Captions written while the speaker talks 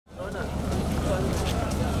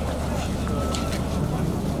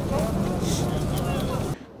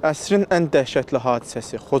Əsrin ən dəhşətli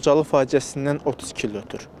hadisəsi Xocalı faciəsindən 32 il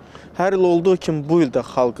ötür. Hər il olduğu kimi bu ildə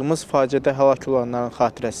xalqımız faciədə həlak olanların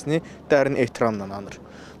xatirəsini dərin ehtiramla anır.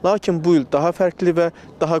 Lakin bu il daha fərqli və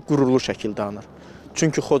daha qürurlu şəkildə anır.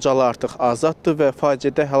 Çünki Xocalı artıq azaddır və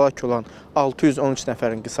faciədə həlak olan 613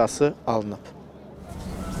 nəfərin qisası alınıb.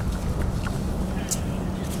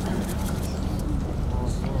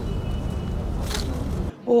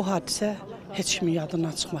 O hadisə heç kimin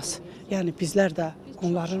yadından çıxmaz. Yəni bizlər də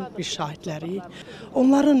onların bir şahidləriyik.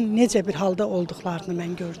 Onların necə bir halda olduqlarını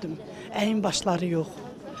mən gördüm. Əyin başları yox.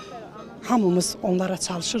 Hamımız onlara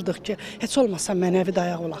çalışırdıq ki, heç olmasa mənəvi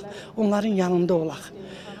dayaq olaq, onların yanında olaq.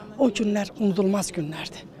 O günlər unudulmaz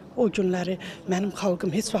günlərdir. O günləri mənim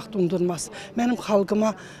xalqım heç vaxt unudulmaz. Mənim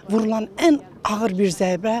xalqıma vurulan ən ağır bir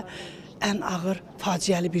zərbə, ən ağır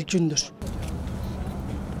faciəli bir gündür.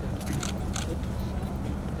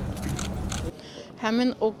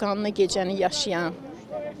 Həmin o qanlı gecəni yaşayan,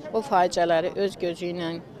 o faciələri öz gözü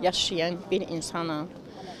ilə yaşayan bir insanam.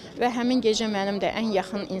 Və həmin gecə mənim də ən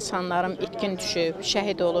yaxın insanlarım itkin düşüb,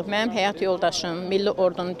 şəhid olub. Mənim həyat yoldaşım, Milli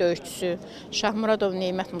Ordunun döyüşçüsü Şahmuradov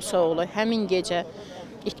Neymət Musaoğlu həmin gecə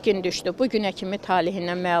itkin düşdü. Bu günə kimi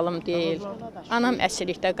talihindən məlum deyil. Anam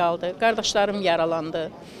əsirlikdə qaldı, qardaşlarım yaralandı.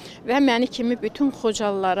 Və məni kimi bütün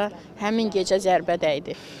Xocalılara həmin gecə zərbə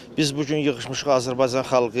dəydi. Biz bugün yığışmışıq Azərbaycan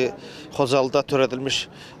xalqı, Xocalıda törədilmiş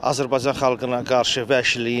Azərbaycan xalqına qarşı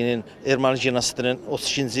vəhşiliyinin, erməni genosidinin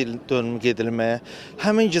 32-ci il dönümü qeyd edilməyə.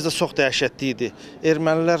 Həmin gecə çox dəhşətli idi.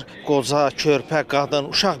 Ermənilər qoca, körpə,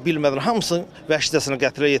 qadın, uşaq bilmədən hamısının vəhşicəsinə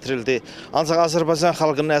qətlə yetirildi. Ancaq Azərbaycan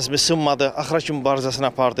xalqının əzmi sınmadı, axıra kimi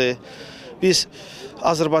mübarizəsini apardı. Biz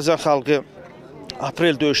Azərbaycan xalqı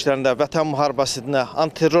aprel döyüşlərində, vətən müharibəsində,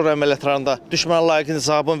 antiterror əməliyyatlarında düşmənə layiqli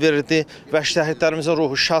cavabını verirdi və şəhidlərimizin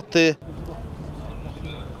ruhu şaddır.